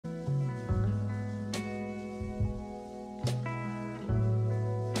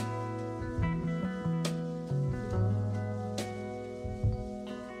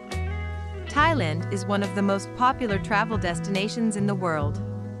Thailand is one of the most popular travel destinations in the world.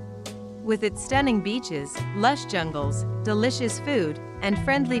 With its stunning beaches, lush jungles, delicious food, and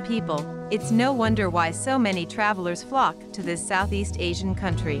friendly people, it's no wonder why so many travelers flock to this Southeast Asian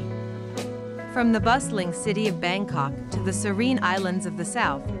country. From the bustling city of Bangkok to the serene islands of the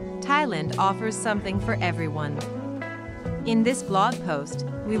south, Thailand offers something for everyone. In this blog post,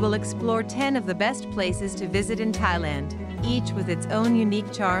 we will explore 10 of the best places to visit in Thailand, each with its own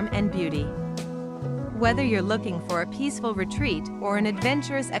unique charm and beauty. Whether you're looking for a peaceful retreat or an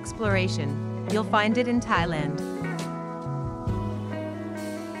adventurous exploration, you'll find it in Thailand.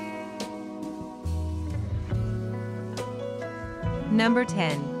 Number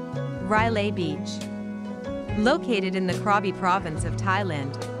 10. Railay Beach. Located in the Krabi province of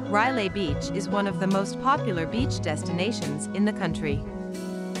Thailand, Railay Beach is one of the most popular beach destinations in the country.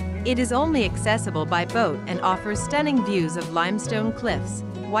 It is only accessible by boat and offers stunning views of limestone cliffs,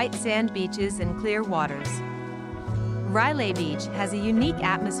 white sand beaches and clear waters. Railay Beach has a unique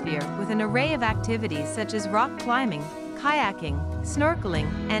atmosphere with an array of activities such as rock climbing, kayaking, snorkeling,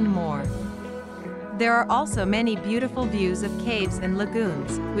 and more. There are also many beautiful views of caves and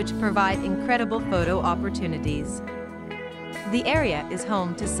lagoons, which provide incredible photo opportunities. The area is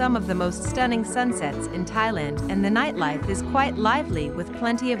home to some of the most stunning sunsets in Thailand, and the nightlife is quite lively with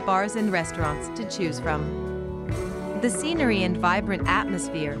plenty of bars and restaurants to choose from. The scenery and vibrant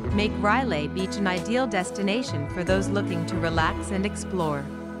atmosphere make Railay Beach an ideal destination for those looking to relax and explore.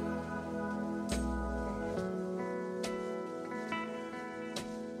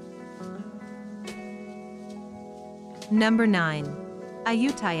 Number 9.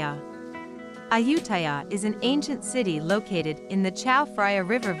 Ayutthaya. Ayutthaya is an ancient city located in the Chao Phraya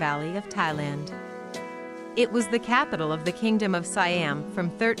River Valley of Thailand. It was the capital of the Kingdom of Siam from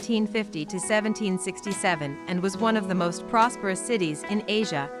 1350 to 1767 and was one of the most prosperous cities in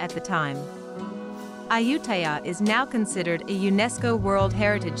Asia at the time. Ayutthaya is now considered a UNESCO World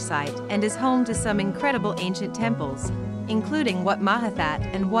Heritage Site and is home to some incredible ancient temples, including Wat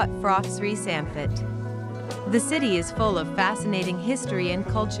Mahathat and Wat Phra Sri Samphit. The city is full of fascinating history and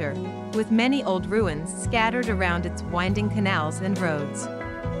culture, with many old ruins scattered around its winding canals and roads.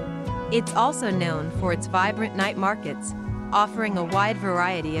 It's also known for its vibrant night markets, offering a wide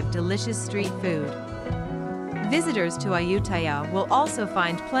variety of delicious street food. Visitors to Ayutthaya will also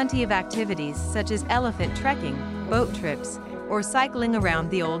find plenty of activities such as elephant trekking, boat trips, or cycling around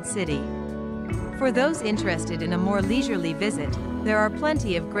the old city. For those interested in a more leisurely visit, there are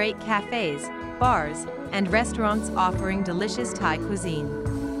plenty of great cafes, bars, and restaurants offering delicious Thai cuisine.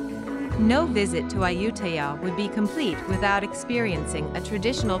 No visit to Ayutthaya would be complete without experiencing a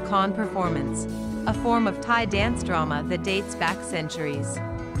traditional Khon performance, a form of Thai dance drama that dates back centuries.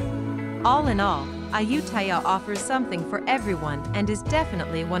 All in all, Ayutthaya offers something for everyone and is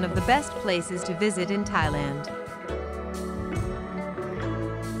definitely one of the best places to visit in Thailand.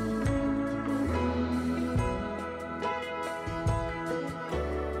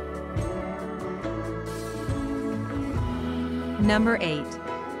 Number 8.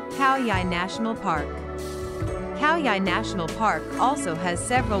 Khao Yai National Park. Khao Yai National Park also has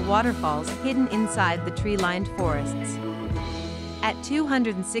several waterfalls hidden inside the tree-lined forests. At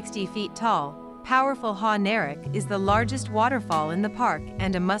 260 feet tall, powerful Ha Narak is the largest waterfall in the park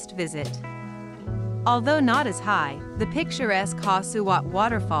and a must-visit. Although not as high, the picturesque Ha Suwat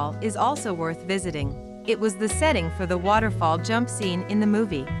waterfall is also worth visiting. It was the setting for the waterfall jump scene in the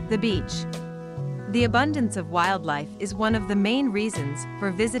movie, The Beach. The abundance of wildlife is one of the main reasons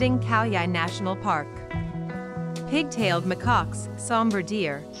for visiting Khao Yai National Park. Pig-tailed macaques, somber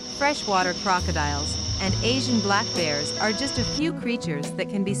deer, freshwater crocodiles, and Asian black bears are just a few creatures that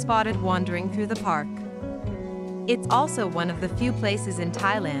can be spotted wandering through the park. It's also one of the few places in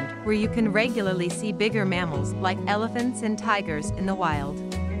Thailand where you can regularly see bigger mammals like elephants and tigers in the wild.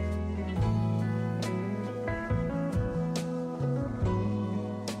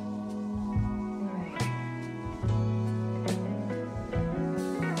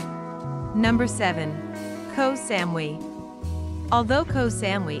 Number 7. Koh Samui. Although Koh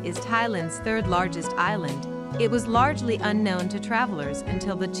Samui is Thailand's third largest island, it was largely unknown to travelers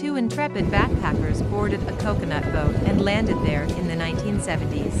until the two intrepid backpackers boarded a coconut boat and landed there in the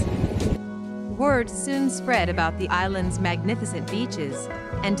 1970s. Word soon spread about the island's magnificent beaches,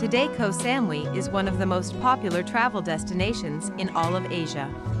 and today Koh Samui is one of the most popular travel destinations in all of Asia.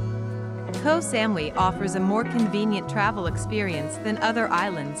 Koh Samui offers a more convenient travel experience than other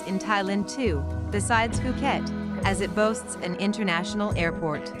islands in Thailand too, besides Phuket, as it boasts an international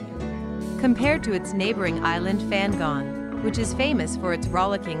airport. Compared to its neighboring island Phangan, which is famous for its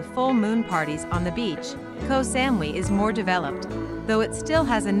rollicking full moon parties on the beach, Koh Samui is more developed, though it still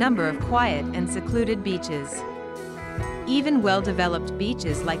has a number of quiet and secluded beaches. Even well-developed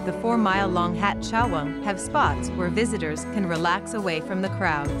beaches like the 4-mile-long Hat Chaweng have spots where visitors can relax away from the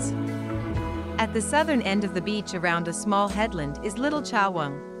crowds. At the southern end of the beach around a small headland is Little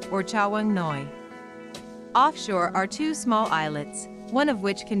Chaweng, or Chaweng Noi. Offshore are 2 small islets, one of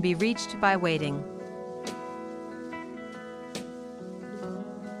which can be reached by wading.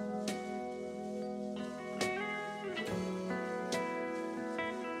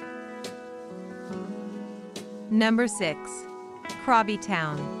 Number 6. Krabi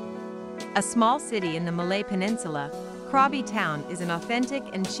Town. A small city in the Malay Peninsula, Krabi Town is an authentic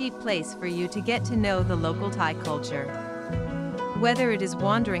and cheap place for you to get to know the local Thai culture. Whether it is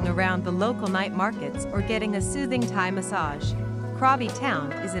wandering around the local night markets or getting a soothing Thai massage, Krabi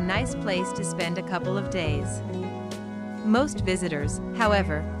Town is a nice place to spend a couple of days. Most visitors,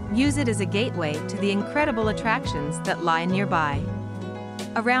 however, use it as a gateway to the incredible attractions that lie nearby.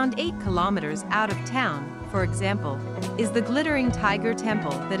 Around 8 kilometers out of town, for example, is the glittering Tiger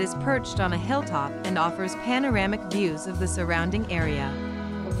Temple that is perched on a hilltop and offers panoramic views of the surrounding area.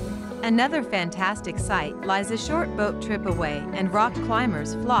 Another fantastic sight lies a short boat trip away, and rock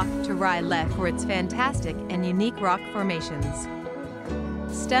climbers flock to Rai Le for its fantastic and unique rock formations.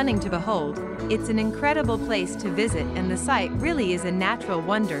 Stunning to behold, it's an incredible place to visit, and the site really is a natural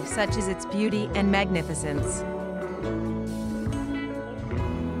wonder such as its beauty and magnificence.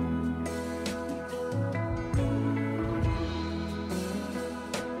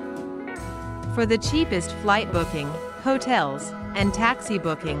 For the cheapest flight booking, hotels, and taxi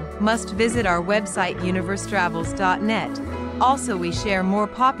booking, must visit our website universetravels.net. Also, we share more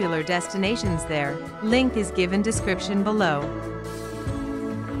popular destinations there. Link is given description below.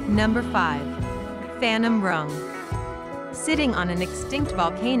 Number 5. Phanom Rung. Sitting on an extinct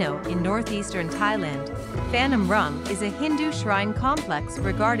volcano in northeastern Thailand, Phanom Rung is a Hindu shrine complex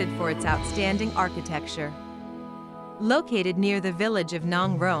regarded for its outstanding architecture. Located near the village of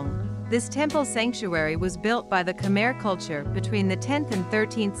Nong Rong, this temple sanctuary was built by the Khmer culture between the 10th and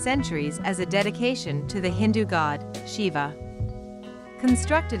 13th centuries as a dedication to the Hindu god, Shiva.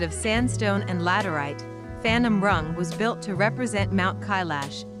 Constructed of sandstone and laterite, Phanom Rung was built to represent Mount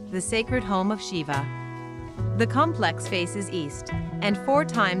Kailash, the sacred home of Shiva. The complex faces east, and 4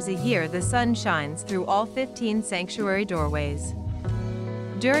 times a year the sun shines through all 15 sanctuary doorways.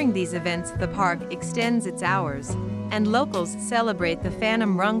 During these events, the park extends its hours, and locals celebrate the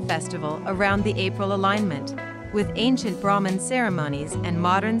Phanom Rung festival around the April alignment, with ancient Brahmin ceremonies and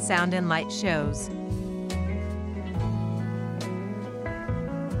modern sound and light shows.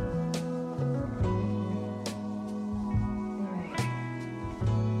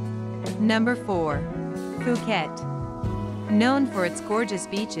 Number 4. Phuket. Known for its gorgeous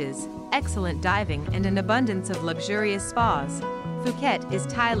beaches, excellent diving, and an abundance of luxurious spas, Phuket is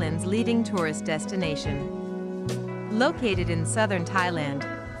Thailand's leading tourist destination. Located in southern Thailand,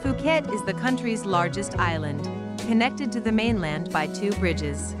 Phuket is the country's largest island, connected to the mainland by 2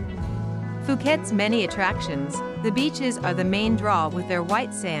 bridges. Phuket's many attractions, the beaches are the main draw with their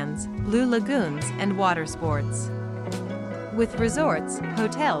white sands, blue lagoons, and water sports. With resorts,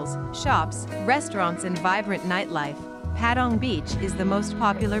 hotels, shops, restaurants, and vibrant nightlife, Patong Beach is the most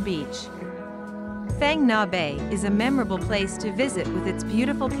popular beach. Phang Nga Bay is a memorable place to visit with its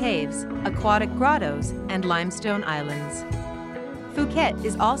beautiful caves, aquatic grottos, and limestone islands. Phuket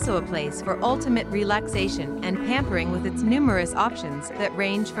is also a place for ultimate relaxation and pampering with its numerous options that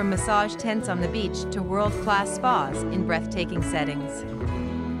range from massage tents on the beach to world-class spas in breathtaking settings.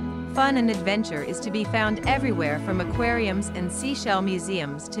 Fun and adventure is to be found everywhere, from aquariums and seashell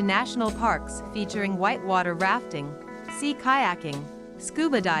museums to national parks featuring whitewater rafting, sea kayaking,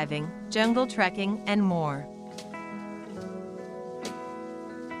 scuba diving, jungle trekking, and more.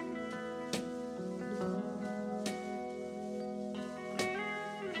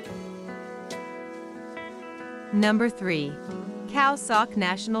 Number 3. Khao Sok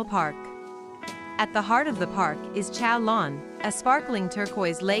National Park. At the heart of the park is Chao Lon, a sparkling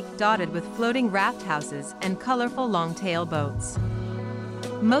turquoise lake dotted with floating raft houses and colorful long-tail boats.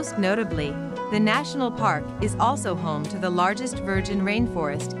 Most notably, the national park is also home to the largest virgin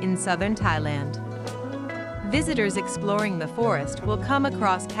rainforest in southern Thailand. Visitors exploring the forest will come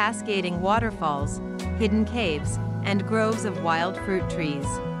across cascading waterfalls, hidden caves, and groves of wild fruit trees.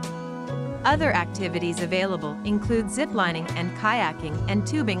 Other activities available include ziplining and kayaking and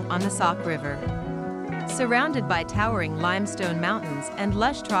tubing on the Sok River. Surrounded by towering limestone mountains and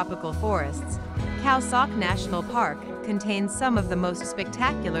lush tropical forests, Khao Sok National Park contains some of the most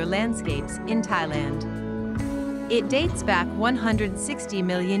spectacular landscapes in Thailand. It dates back 160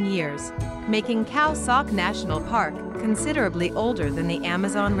 million years, making Khao Sok National Park considerably older than the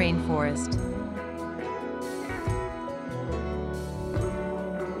Amazon rainforest.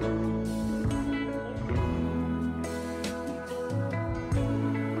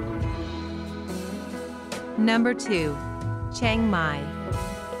 Number 2. Chiang Mai.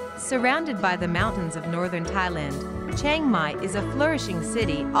 Surrounded by the mountains of northern Thailand, Chiang Mai is a flourishing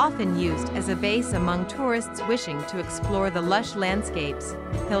city often used as a base among tourists wishing to explore the lush landscapes,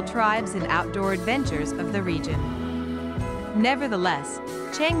 hill tribes and outdoor adventures of the region. Nevertheless,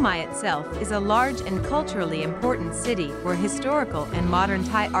 Chiang Mai itself is a large and culturally important city where historical and modern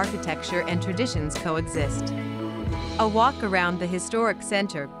Thai architecture and traditions coexist. A walk around the historic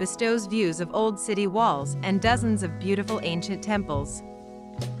center bestows views of old city walls and dozens of beautiful ancient temples.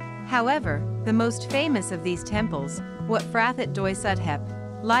 However, the most famous of these temples, Wat Phrathit Doi Suthep,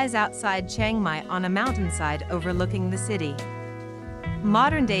 lies outside Chiang Mai on a mountainside overlooking the city.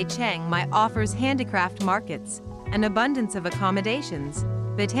 Modern-day Chiang Mai offers handicraft markets, an abundance of accommodations,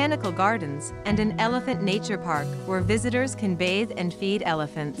 botanical gardens, and an elephant nature park where visitors can bathe and feed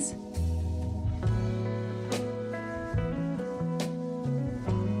elephants.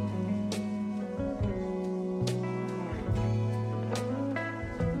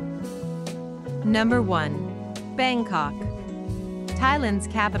 Number 1. Bangkok. Thailand's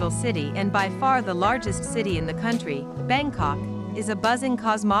capital city and by far the largest city in the country, Bangkok is a buzzing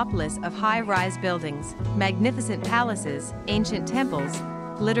cosmopolis of high-rise buildings, magnificent palaces, ancient temples,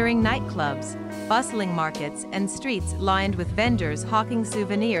 glittering nightclubs, bustling markets, and streets lined with vendors hawking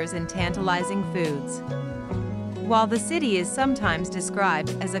souvenirs and tantalizing foods. While the city is sometimes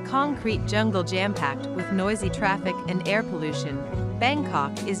described as a concrete jungle jam-packed with noisy traffic and air pollution,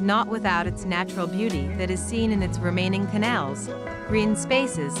 Bangkok is not without its natural beauty that is seen in its remaining canals, green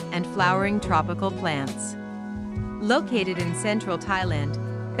spaces, and flowering tropical plants. Located in central Thailand,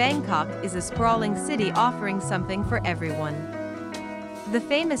 Bangkok is a sprawling city offering something for everyone. The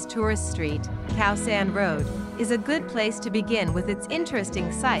famous tourist street, Khao San Road, is a good place to begin with its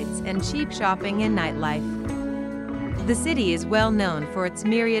interesting sights and cheap shopping and nightlife. The city is well known for its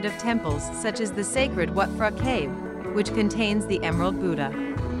myriad of temples such as the sacred Wat Phra Cave, which contains the Emerald Buddha.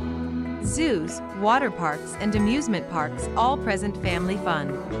 Zoos, water parks, and amusement parks all present family fun.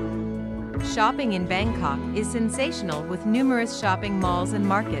 Shopping in Bangkok is sensational with numerous shopping malls and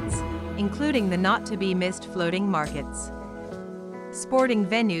markets, including the not-to-be-missed floating markets. Sporting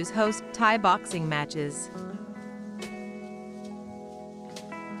venues host Thai boxing matches.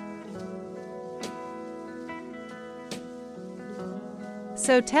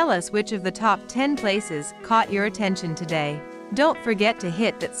 So tell us which of the top 10 places caught your attention today. Don't forget to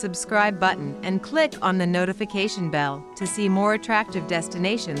hit that subscribe button and click on the notification bell to see more attractive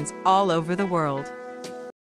destinations all over the world.